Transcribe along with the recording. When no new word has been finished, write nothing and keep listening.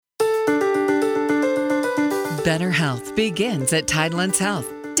Better health begins at Tidelands Health,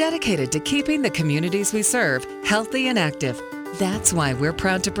 dedicated to keeping the communities we serve healthy and active. That's why we're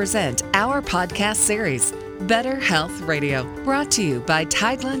proud to present our podcast series, Better Health Radio, brought to you by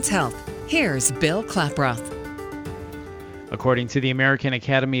Tidelands Health. Here's Bill Klaproth. According to the American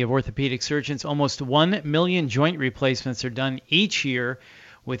Academy of Orthopedic Surgeons, almost 1 million joint replacements are done each year,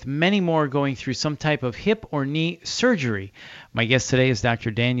 with many more going through some type of hip or knee surgery. My guest today is Dr.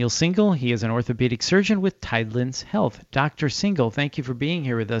 Daniel Singal. He is an orthopedic surgeon with Tidelands Health. Dr. Singal, thank you for being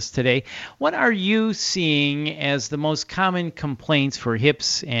here with us today. What are you seeing as the most common complaints for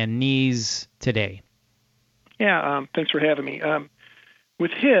hips and knees today? Yeah, thanks for having me.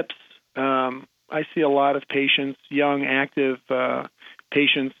 With hips, I see a lot of patients, young, active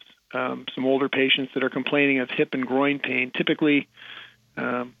patients, some older patients that are complaining of hip and groin pain. Typically,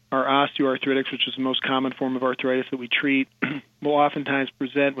 our osteoarthritis, which is the most common form of arthritis that we treat, will oftentimes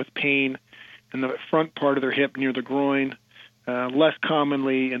present with pain in the front part of their hip near the groin, less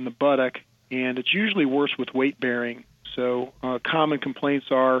commonly in the buttock, and it's usually worse with weight bearing. So common complaints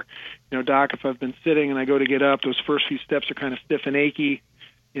are, doc, if I've been sitting and I go to get up, those first few steps are kind of stiff and achy,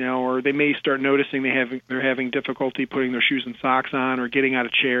 or they may start noticing they're having difficulty putting their shoes and socks on or getting out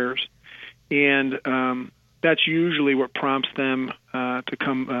of chairs. And that's usually what prompts them to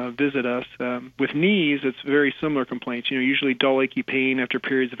come visit us. With knees, it's very similar complaints. Usually dull, achy pain after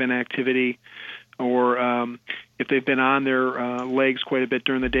periods of inactivity, or if they've been on their legs quite a bit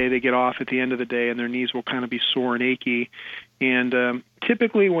during the day, they get off at the end of the day, and their knees will kind of be sore and achy. And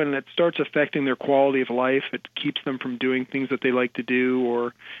typically when it starts affecting their quality of life, it keeps them from doing things that they like to do,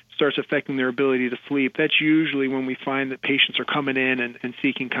 or starts affecting their ability to sleep. That's usually when we find that patients are coming in and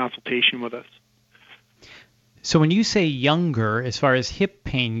seeking consultation with us. So when you say younger, as far as hip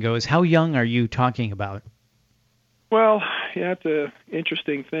pain goes, how young are you talking about? Well, yeah, that's an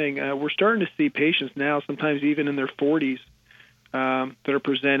interesting thing. We're starting to see patients now, sometimes even in their 40s, that are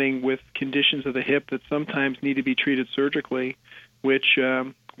presenting with conditions of the hip that sometimes need to be treated surgically, which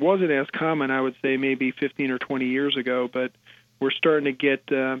wasn't as common, I would say, maybe 15 or 20 years ago. But we're starting to get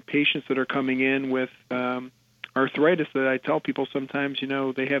patients that are coming in with arthritis that I tell people sometimes,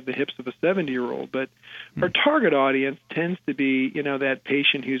 they have the hips of a 70-year-old. But our target audience tends to be, that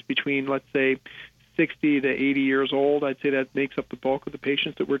patient who's between, let's say, 60 to 80 years old. I'd say that makes up the bulk of the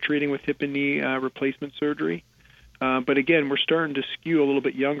patients that we're treating with hip and knee replacement surgery. But again, we're starting to skew a little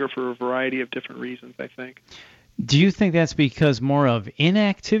bit younger for a variety of different reasons, I think. Do you think that's because more of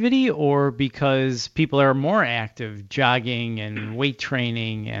inactivity, or because people are more active, jogging and weight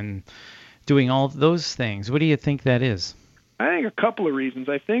training and doing all of those things? What do you think that is? I think a couple of reasons.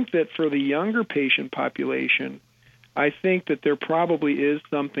 I think that for the younger patient population, I think that there probably is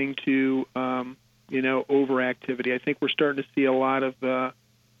something to, overactivity. I think we're starting to see a lot of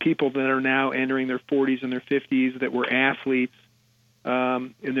people that are now entering their 40s and their 50s that were athletes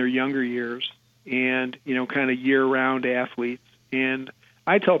in their younger years, and, kind of year-round athletes. And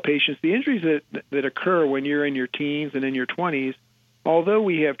I tell patients the injuries that occur when you're in your teens and in your 20s, although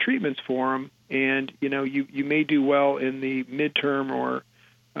we have treatments for them, and you may do well in the midterm or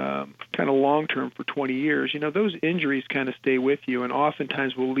kind of long term for 20 years, those injuries kind of stay with you and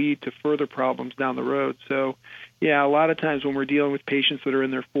oftentimes will lead to further problems down the road. So, yeah, a lot of times when we're dealing with patients that are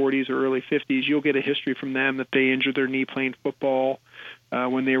in their 40s or early 50s, you'll get a history from them that they injured their knee playing football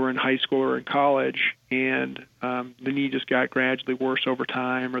when they were in high school or in college, and the knee just got gradually worse over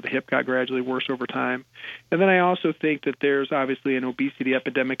time, or the hip got gradually worse over time. And then I also think that there's obviously an obesity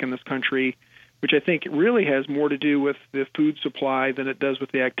epidemic in this country, which I think really has more to do with the food supply than it does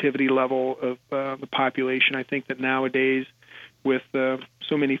with the activity level of the population. I think that nowadays, with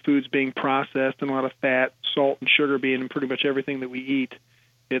so many foods being processed and a lot of fat, salt, and sugar being in pretty much everything that we eat,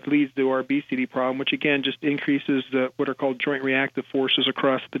 it leads to our obesity problem, which again just increases what are called joint reactive forces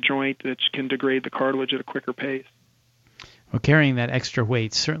across the joint, which can degrade the cartilage at a quicker pace. Well, carrying that extra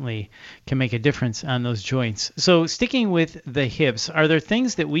weight certainly can make a difference on those joints. So sticking with the hips, are there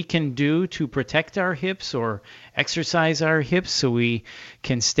things that we can do to protect our hips or exercise our hips so we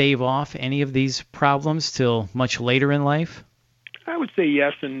can stave off any of these problems till much later in life? I would say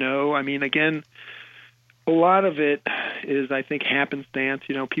yes and no. I mean, again, a lot of it is, I think, happenstance.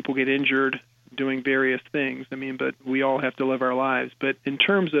 People get injured doing various things. But we all have to live our lives. But in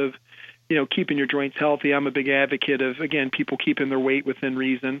terms of keeping your joints healthy, I'm a big advocate of, again, people keeping their weight within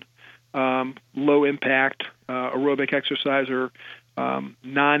reason, low impact aerobic exercise or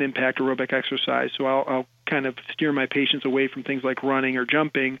non-impact aerobic exercise. So I'll kind of steer my patients away from things like running or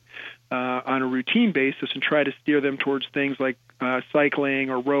jumping on a routine basis and try to steer them towards things like cycling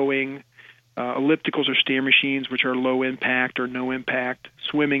or rowing, ellipticals or stair machines, which are low impact or no impact.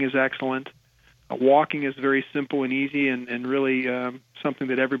 Swimming is excellent. Walking is very simple and easy and really something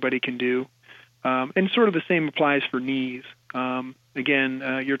that everybody can do. And sort of the same applies for knees.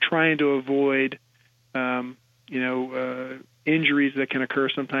 Again, you're trying to avoid, injuries that can occur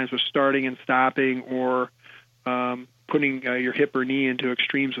sometimes with starting and stopping, or putting your hip or knee into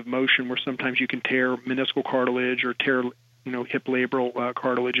extremes of motion, where sometimes you can tear meniscal cartilage or tear, hip labral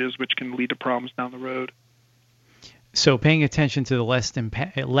cartilages, which can lead to problems down the road. So paying attention to the less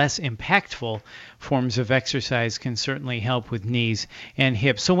impactful forms of exercise can certainly help with knees and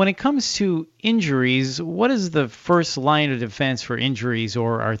hips. So when it comes to injuries, what is the first line of defense for injuries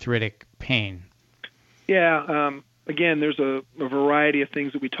or arthritic pain? Yeah, again, there's a variety of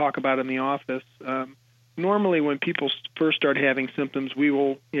things that we talk about in the office. Normally when people first start having symptoms, we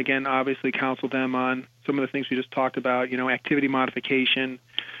will, again, obviously counsel them on some of the things we just talked about, activity modification.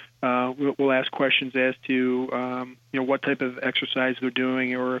 We'll ask questions as to, what type of exercise they're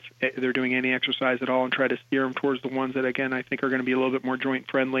doing, or if they're doing any exercise at all, and try to steer them towards the ones that, again, I think are going to be a little bit more joint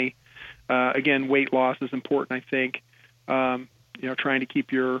friendly. Again, weight loss is important, I think. Trying to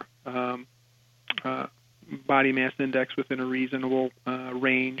keep your body mass index within a reasonable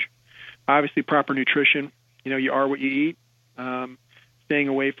range. Obviously, proper nutrition. You are what you eat. Staying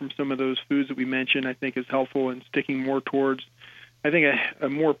away from some of those foods that we mentioned, I think, is helpful, and sticking more towards, I think, a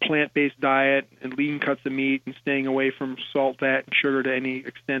more plant-based diet and lean cuts of meat, and staying away from salt, fat, and sugar to any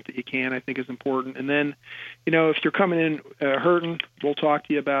extent that you can, I think, is important. And then, if you're coming in hurting, we'll talk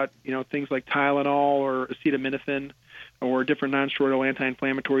to you about, things like Tylenol or acetaminophen or different nonsteroidal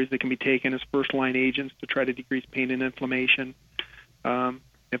anti-inflammatories that can be taken as first-line agents to try to decrease pain and inflammation.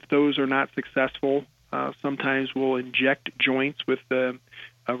 If those are not successful, sometimes we'll inject joints with a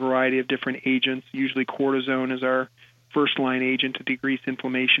variety of different agents. Usually cortisone is our first-line agent to decrease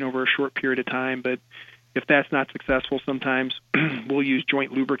inflammation over a short period of time. But if that's not successful, sometimes we'll use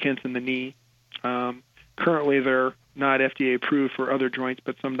joint lubricants in the knee. Currently, they're not FDA approved for other joints,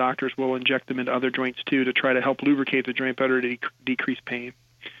 but some doctors will inject them into other joints too to try to help lubricate the joint better to decrease pain.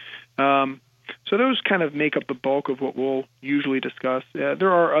 So those kind of make up the bulk of what we'll usually discuss.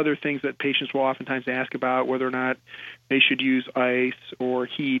 There are other things that patients will oftentimes ask about, whether or not they should use ice or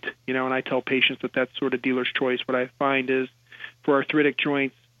heat, and I tell patients that that's sort of dealer's choice. What I find is for arthritic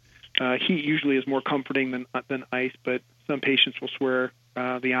joints, heat usually is more comforting than ice, but some patients will swear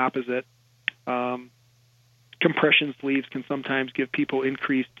the opposite. Compression sleeves can sometimes give people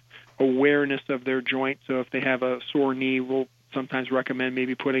increased awareness of their joint. So if they have a sore knee, we'll sometimes recommend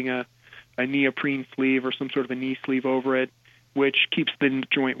maybe putting a neoprene sleeve or some sort of a knee sleeve over it, which keeps the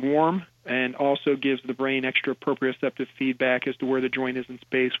joint warm and also gives the brain extra proprioceptive feedback as to where the joint is in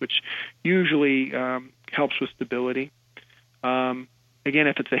space, which usually helps with stability. Again,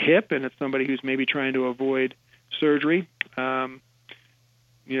 if it's a hip and it's somebody who's maybe trying to avoid surgery, there's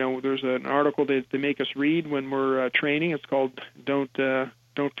an article that they make us read when we're training. It's called Don't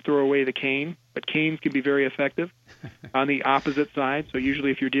Throw Away the Cane. But canes can be very effective on the opposite side. So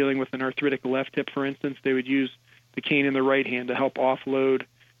usually if you're dealing with an arthritic left hip, for instance, they would use the cane in the right hand to help offload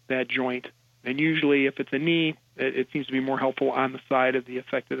that joint. And usually if it's a knee, it seems to be more helpful on the side of the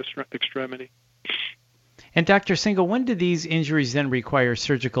affected extremity. And Dr. Singal, when do these injuries then require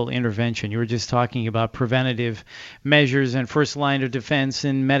surgical intervention? You were just talking about preventative measures and first line of defense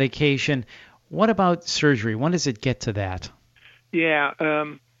and medication. What about surgery? When does it get to that? Yeah.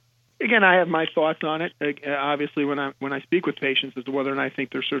 Again, I have my thoughts on it. Obviously, when I speak with patients as to whether or not I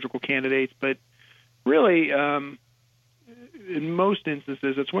think they're surgical candidates, but really, in most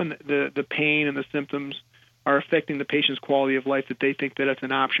instances, it's when the pain and the symptoms are affecting the patient's quality of life that they think that it's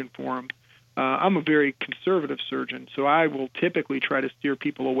an option for them. I'm a very conservative surgeon, so I will typically try to steer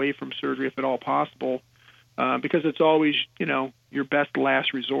people away from surgery if at all possible, because it's always, your best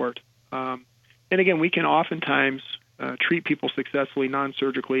last resort. And again, we can oftentimes treat people successfully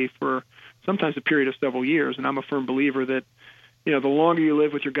non-surgically for sometimes a period of several years. And I'm a firm believer that, the longer you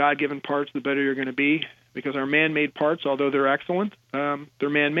live with your God-given parts, the better you're going to be, because our man-made parts, although they're excellent, they're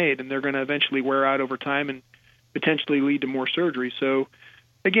man-made, and they're going to eventually wear out over time and potentially lead to more surgery. So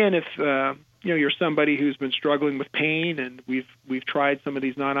again, if you're somebody who's been struggling with pain, and we've tried some of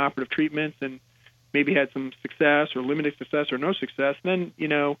these non-operative treatments and maybe had some success or limited success or no success, then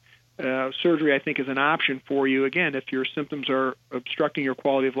surgery, I think, is an option for you, again, if your symptoms are obstructing your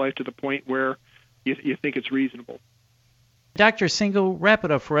quality of life to the point where you think it's reasonable. Dr. Singal, wrap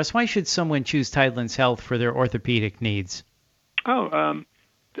it up for us. Why should someone choose Tidelands Health for their orthopedic needs?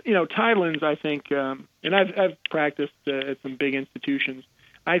 Tidelands, I think, and I've practiced at some big institutions.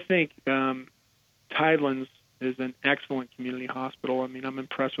 I think Tidelands is an excellent community hospital. I mean, I'm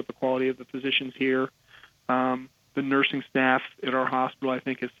impressed with the quality of the physicians here. The nursing staff at our hospital, I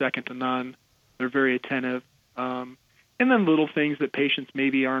think, is second to none. They're very attentive. And then little things that patients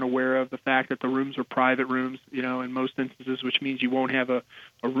maybe aren't aware of, the fact that the rooms are private rooms, in most instances, which means you won't have a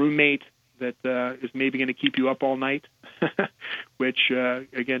roommate that is maybe going to keep you up all night, which,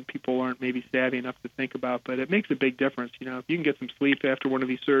 again, people aren't maybe savvy enough to think about. But it makes a big difference. If you can get some sleep after one of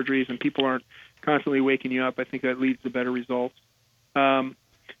these surgeries and people aren't constantly waking you up, I think that leads to better results.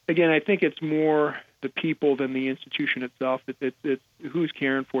 Again, I think it's more the people than the institution itself. It's who's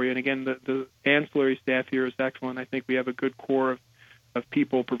caring for you. And again, the ancillary staff here is excellent. I think we have a good core of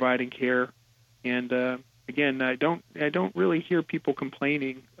people providing care. And again, I don't really hear people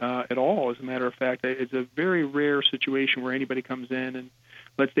complaining at all. As a matter of fact, it's a very rare situation where anybody comes in and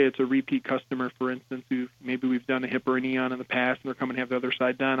let's say it's a repeat customer, for instance, who maybe we've done a hip or a knee on in the past and they're coming to have the other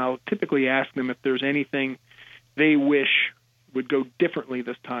side done. I'll typically ask them if there's anything they wish would go differently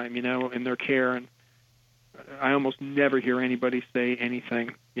this time, in their care. And I almost never hear anybody say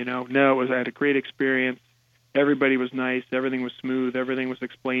anything, No, I had a great experience. Everybody was nice. Everything was smooth. Everything was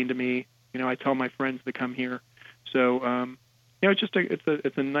explained to me. I tell my friends to come here. So,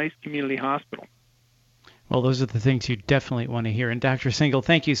 it's a nice community hospital. Well, those are the things you definitely want to hear. And Dr. Singal,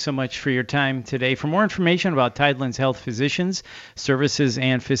 thank you so much for your time today. For more information about Tidelands Health physicians, services,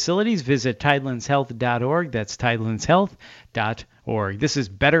 and facilities, visit tidelandshealth.org. That's tidelandshealth.org. This is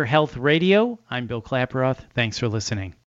Better Health Radio. I'm Bill Klaproth. Thanks for listening.